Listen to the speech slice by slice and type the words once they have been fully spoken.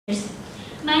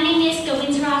My name is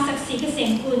Kawintara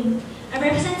Suksrikasemkul, a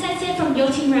representative from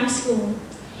Yothinburana School,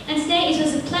 and today it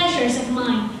was a pleasure of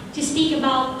mine to speak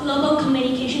about global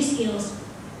communication skills.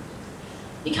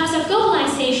 Because of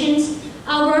globalizations,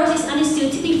 our world is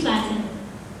understood to be flattened.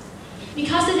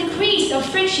 Because of the decrease of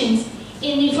frictions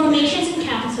in informations and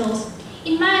capitals,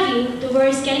 in my view, the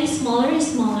world is getting smaller and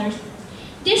smaller.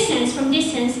 Distance from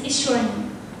distance is shortening.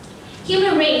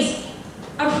 Human race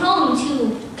are prone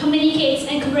to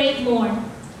communicate and cooperate more.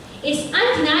 It's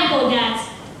undeniable that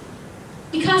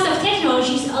because of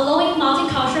technologies allowing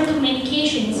multicultural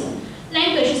communications,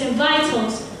 languages are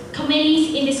vital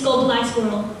communities in this globalized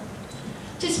world.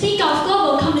 To speak of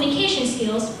global communication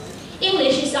skills,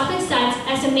 English is often cited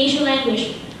as a major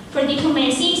language for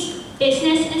diplomacy,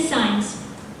 business, and science.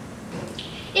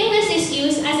 English is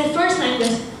used as the first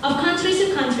language of countries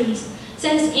to countries,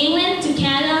 such as England to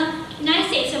Canada, United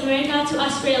States of America to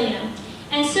Australia,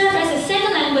 and serve as a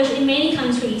second language in many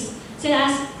countries, such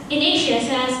as in Asia,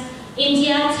 such as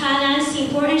India, Thailand,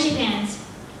 Singapore, and Japan.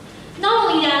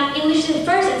 Not only that, English is the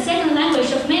first and second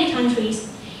language of many countries.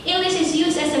 English is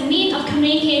used as a means of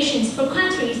communications for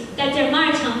countries that their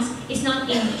mother tongue is not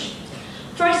English.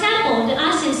 For example, the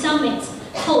ASEAN Summit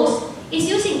host is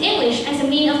using English as a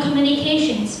means of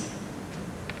communications.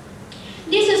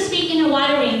 This will speak in a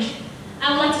wider range.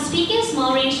 I would like to speak in a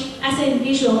small range as a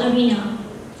visual arena.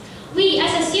 We,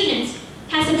 as a students,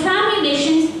 have the primary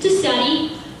mission to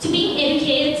study, to be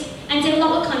educated, and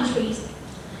develop our countries.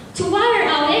 To widen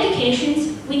our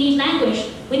educations, we need language,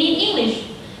 we need English,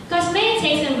 because many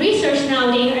texts and research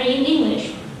nowadays are in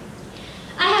English.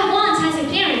 I have once had the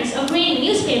experience of reading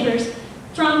newspapers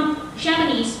from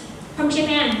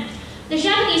Japan. The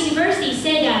Japanese university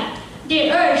said that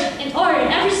they urge and order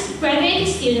every graduating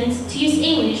student to use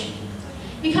English.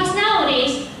 Because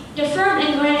nowadays, the firm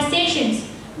and organizations,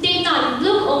 they not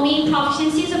look only at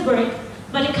proficiencies of work,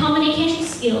 but the communication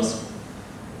skills.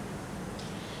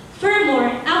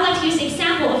 Furthermore, I would like to use the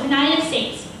example of the United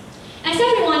States. As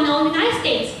everyone knows, the United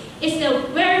States is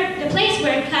the place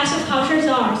where clash of cultures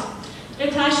are. The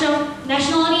clash of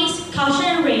nationalities, culture,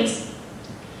 and race.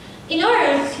 In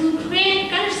order to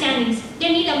create understandings,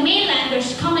 they need a main language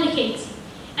to communicate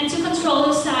and to control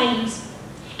the societies,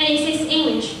 and it is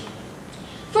English.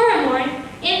 Furthermore,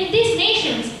 in these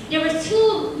nations, there were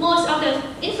two most of the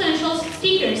influential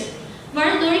speakers,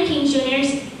 Martin Luther King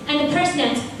Jr. and the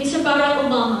President, Mr. Barack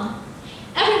Obama.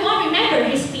 Everyone remember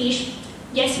his speech,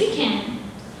 Yes We Can.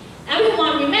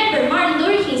 Everyone remember Martin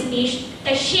Luther King's speech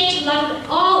that changed the life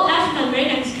of all African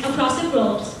Americans across the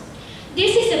globe.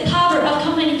 This is the power of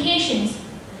communications.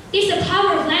 This is the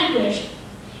power of language.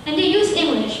 And they use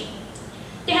English.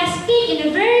 They have speak in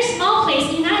a very small place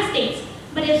in the United States,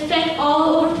 but it affects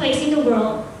all over the place in the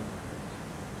world.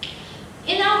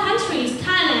 In our countries,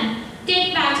 Thailand,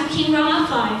 date back to King Rama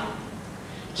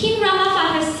V. King Rama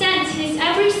V has sent his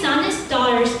every son and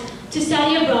daughters to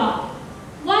study abroad.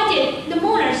 Why did the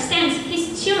monarch send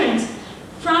his children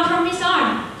from his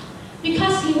arm?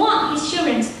 Because he wants his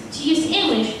children to use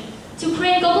English to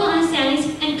create global understandings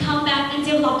and come back and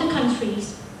develop the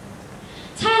countries.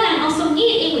 Thailand also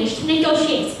needs English to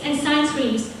negotiate and sign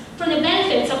treaties for the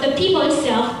benefits of the people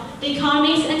itself, the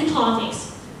economies, and the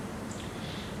politics.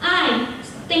 I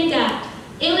think that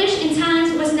English in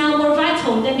Thailand was now more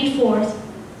vital than before.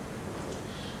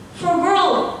 For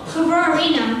world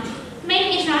arena,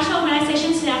 many international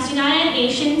organizations such as United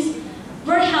Nations,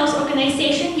 World Health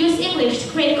Organization use English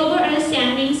to create global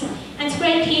understandings and to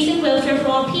create peace and welfare for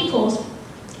all peoples.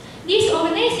 These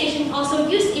organizations also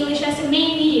use English as the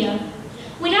main media.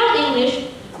 Without English,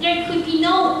 there could be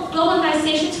no global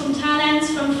organizations from Thailand,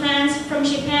 from France, from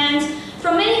Japan,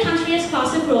 from many countries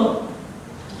across the globe.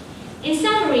 In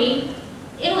summary,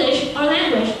 English, or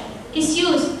language, is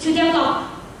used to develop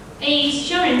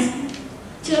assurance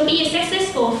to be a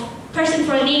successful person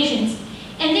for nations.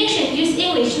 And nations use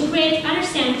English to create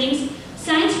understandings,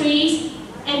 sign treaties,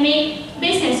 and make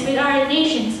business with other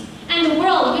nations. And the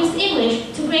world uses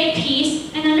English to create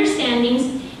peace and understandings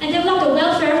and develop the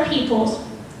welfare of peoples.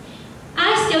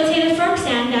 I still take a firm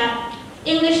stand that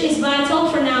English is vital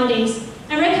for nowadays.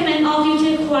 I recommend all of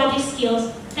you to acquire these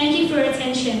skills. Thank you for your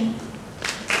attention.